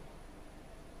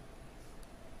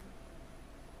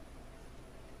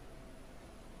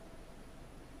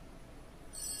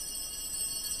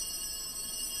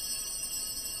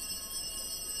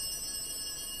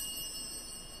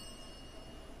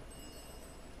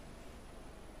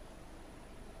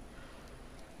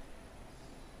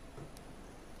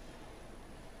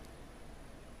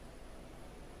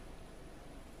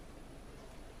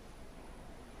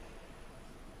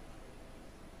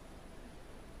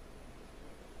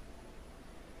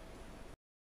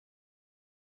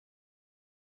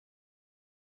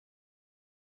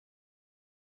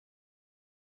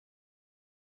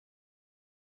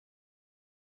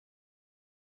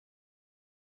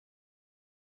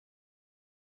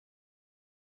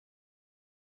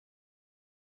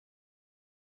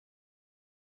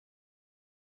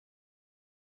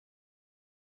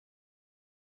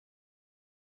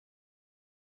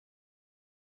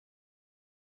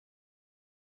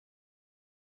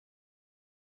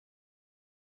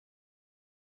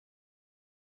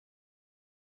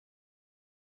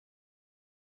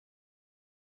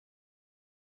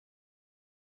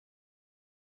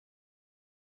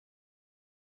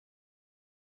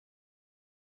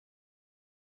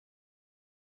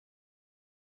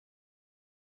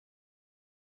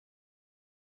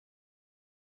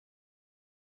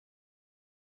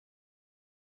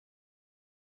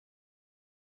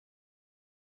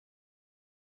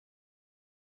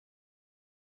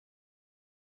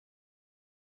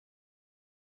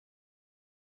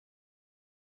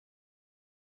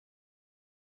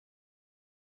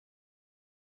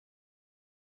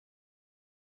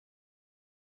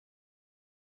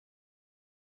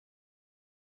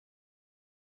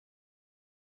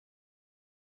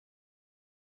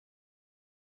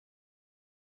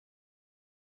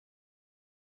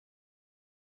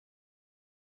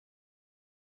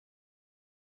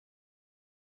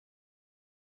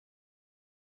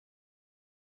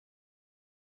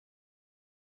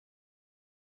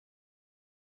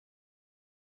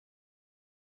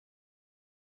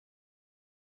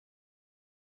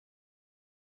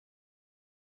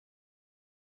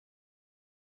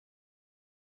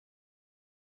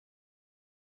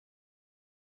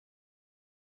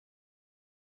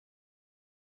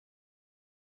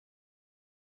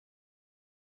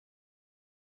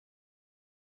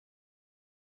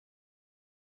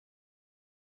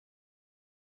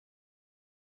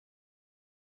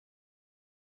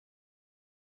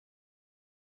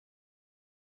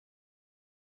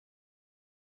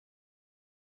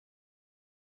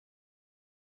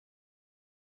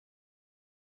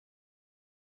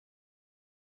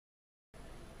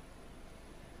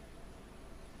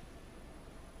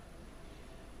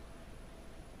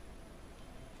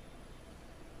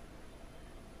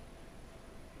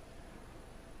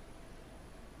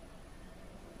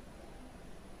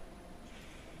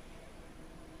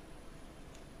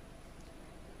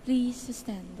 Please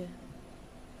stand.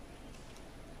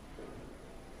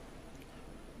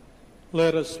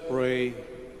 Let us pray.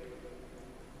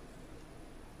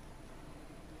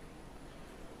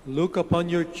 Look upon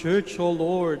your church, O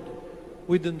Lord,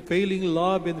 with unfailing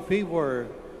love and favor,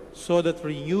 so that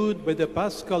renewed by the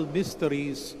Paschal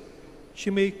mysteries, she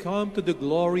may come to the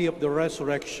glory of the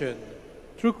resurrection,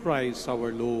 through Christ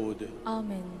our Lord.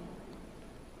 Amen.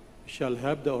 We shall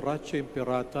have the Oratio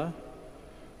Imperata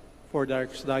for the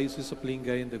Archdiocese of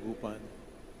Lingay and Dagupan.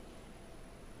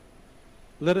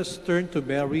 Let us turn to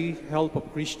Mary, help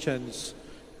of Christians,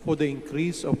 for the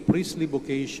increase of priestly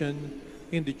vocation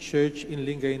in the Church in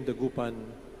Lingay and Dagupan.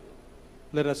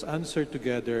 Let us answer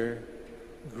together,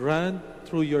 grant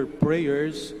through your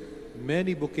prayers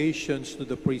many vocations to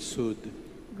the priesthood.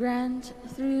 Grant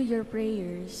through your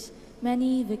prayers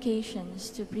many vocations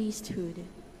to priesthood.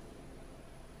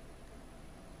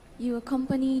 You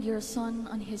accompanied your Son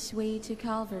on his way to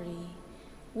Calvary.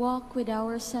 Walk with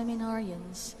our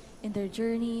seminarians in their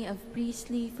journey of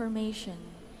priestly formation.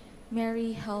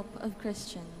 Mary, help of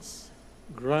Christians.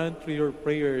 Grant through your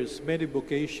prayers many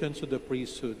vocations to the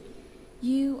priesthood.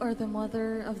 You are the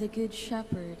mother of the Good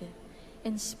Shepherd.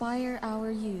 Inspire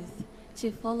our youth to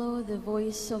follow the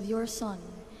voice of your Son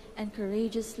and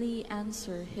courageously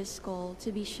answer his call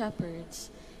to be shepherds.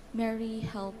 Mary,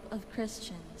 help of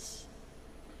Christians.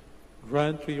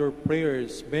 Grant through your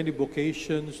prayers many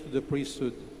vocations to the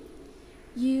priesthood.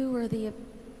 You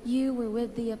were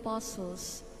with the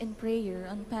apostles in prayer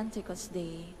on Pentecost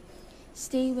Day.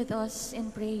 Stay with us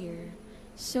in prayer,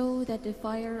 so that the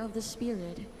fire of the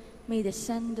Spirit may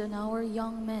descend on our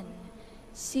young men,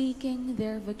 seeking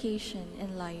their vocation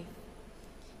in life.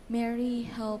 Mary,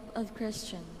 help of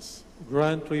Christians.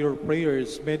 Grant through your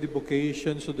prayers many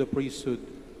vocations to the priesthood.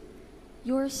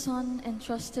 Your Son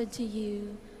entrusted to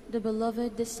you the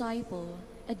beloved disciple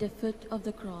at the foot of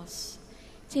the cross.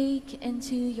 Take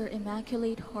into your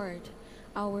immaculate heart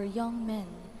our young men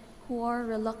who are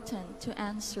reluctant to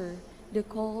answer the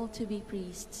call to be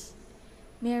priests.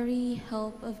 Mary,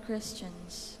 help of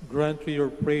Christians. Grant through your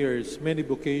prayers many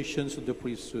vocations to the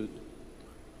priesthood.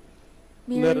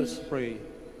 Mary, Let us pray.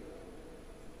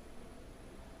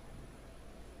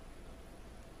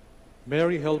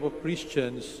 Mary, help of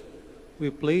Christians, we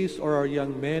place our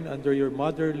young men under your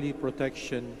motherly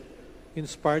protection.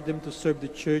 Inspire them to serve the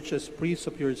Church as priests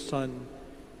of your Son.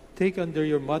 Take under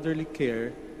your motherly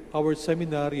care our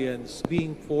seminarians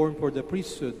being formed for the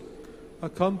priesthood.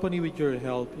 Accompany with your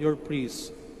help your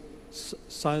priests,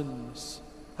 sons,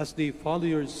 as they follow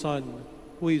your Son,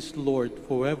 who is Lord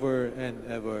forever and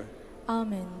ever.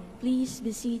 Amen. Please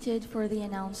be seated for the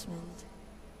announcement.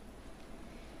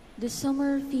 The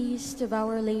summer feast of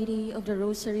Our Lady of the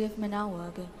Rosary of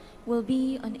Manaoag will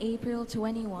be on April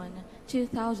 21,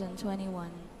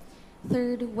 2021,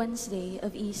 third Wednesday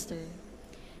of Easter.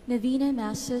 Novena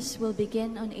Masses will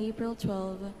begin on April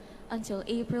 12 until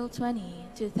April 20,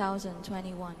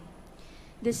 2021.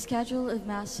 The schedule of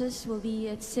Masses will be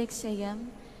at 6 a.m.,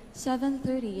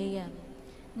 7:30 a.m.,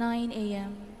 9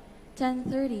 a.m.,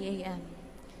 10:30 a.m.,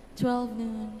 12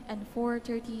 noon, and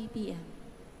 4:30 p.m.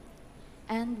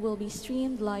 and will be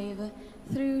streamed live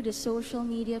through the social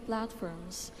media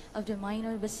platforms of the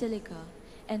Minor Basilica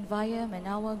and via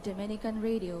Manaoag Dominican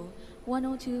Radio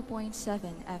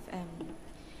 102.7 FM.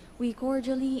 We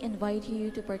cordially invite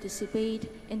you to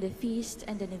participate in the feast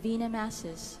and the Novena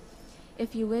Masses.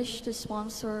 If you wish to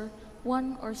sponsor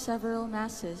one or several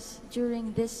Masses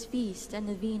during this feast and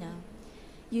Novena,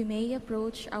 you may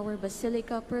approach our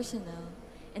Basilica personnel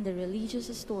in the religious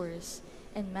stores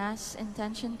and Mass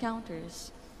intention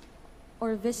counters,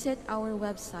 or visit our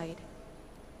website,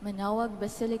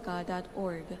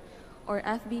 manaoagbasilica.org, or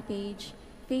FB page,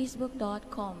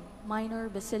 facebook.com, Minor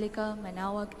Basilica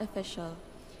Manaoag Official.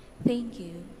 Thank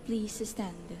you. Please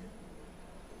stand.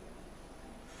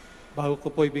 Bago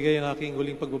ko po ibigay ang aking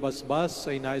huling pagbabasbas,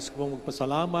 ay nais ko pong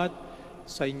magpasalamat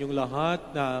sa inyong lahat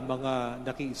na mga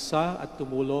nakiisa at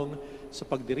tumulong sa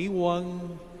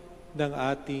pagdiriwang ng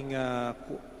ating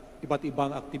iba't ibang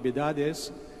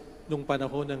aktibidades nung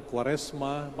panahon ng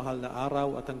Kwaresma, mahal na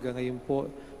araw, at hanggang ngayon po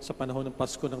sa panahon ng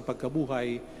Pasko ng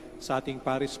Pagkabuhay sa ating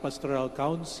Parish Pastoral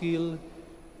Council,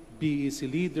 BEC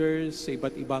leaders, sa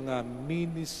iba't ibang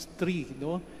ministry,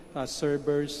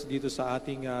 servers dito sa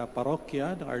ating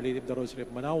parokya ng Our Lady of the Rosary of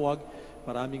Manaoag.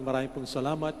 Maraming pong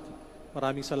salamat.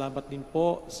 Maraming salamat din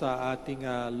po sa ating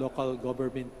local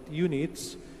government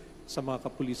units, sa mga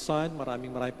kapulisan.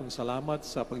 Maraming pong salamat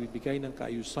sa pagbibigay ng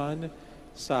kaayusan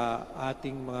sa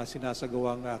ating mga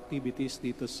sinasagawang activities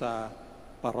dito sa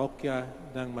parokya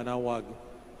ng Manaoag.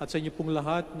 At sa inyo pong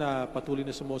lahat na patuloy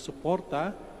na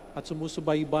sumusuporta at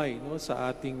sumusubaybay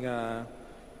sa ating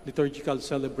liturgical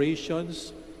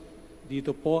celebrations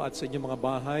dito po at sa inyong mga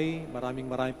bahay. Maraming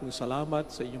pong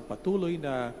salamat sa inyong patuloy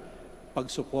na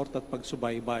pagsuporta at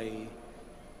pagsubaybay.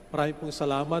 Maraming pong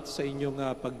salamat sa inyong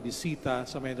pagbisita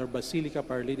sa Minor Basilica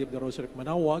of Our Lady of the Rosary of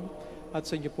Manaoag at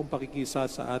sa inyong pong pakikisa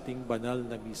sa ating banal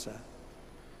na misa.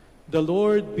 The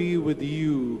Lord be with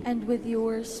you. And with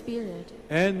your spirit.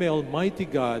 And may Almighty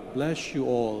God bless you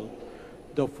all,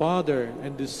 the Father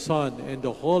and the Son and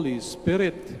the Holy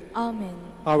Spirit. Amen.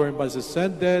 Our Mass is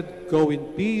ended. Go in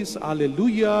peace.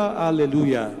 Alleluia,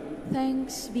 alleluia.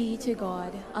 Thanks be to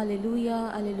God.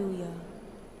 Alleluia, alleluia.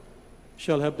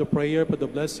 Shall have the prayer for the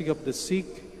blessing of the sick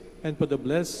and for the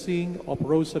blessing of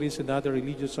rosaries and other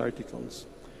religious articles.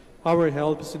 Our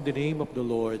help is in the name of the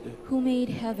Lord, who made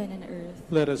heaven and earth.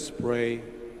 Let us pray.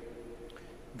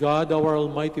 God, our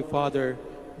Almighty Father,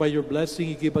 by your blessing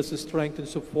you give us strength and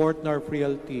support in our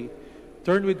frailty.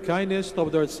 Turn with kindness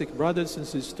toward our sick brothers and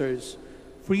sisters.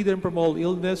 Free them from all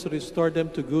illness, restore them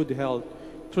to good health.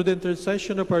 Through the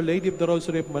intercession of Our Lady of the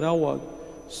Rosary of Manaoag,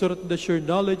 so that in the sure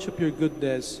knowledge of your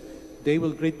goodness, they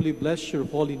will greatly bless your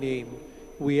holy name.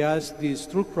 We ask this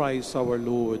through Christ our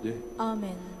Lord.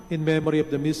 Amen. In memory of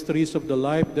the mysteries of the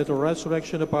life, death, and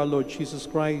resurrection of our Lord Jesus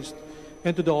Christ,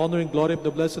 and to the honor and glory of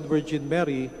the Blessed Virgin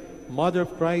Mary, Mother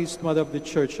of Christ, Mother of the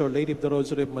Church, Our Lady of the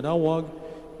Rosary of Manaoag,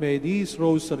 may these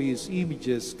rosaries,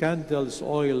 images, candles,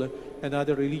 oil, and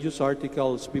other religious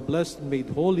articles be blessed and made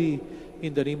holy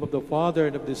in the name of the Father,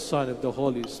 and of the Son, and of the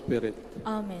Holy Spirit.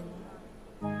 Amen.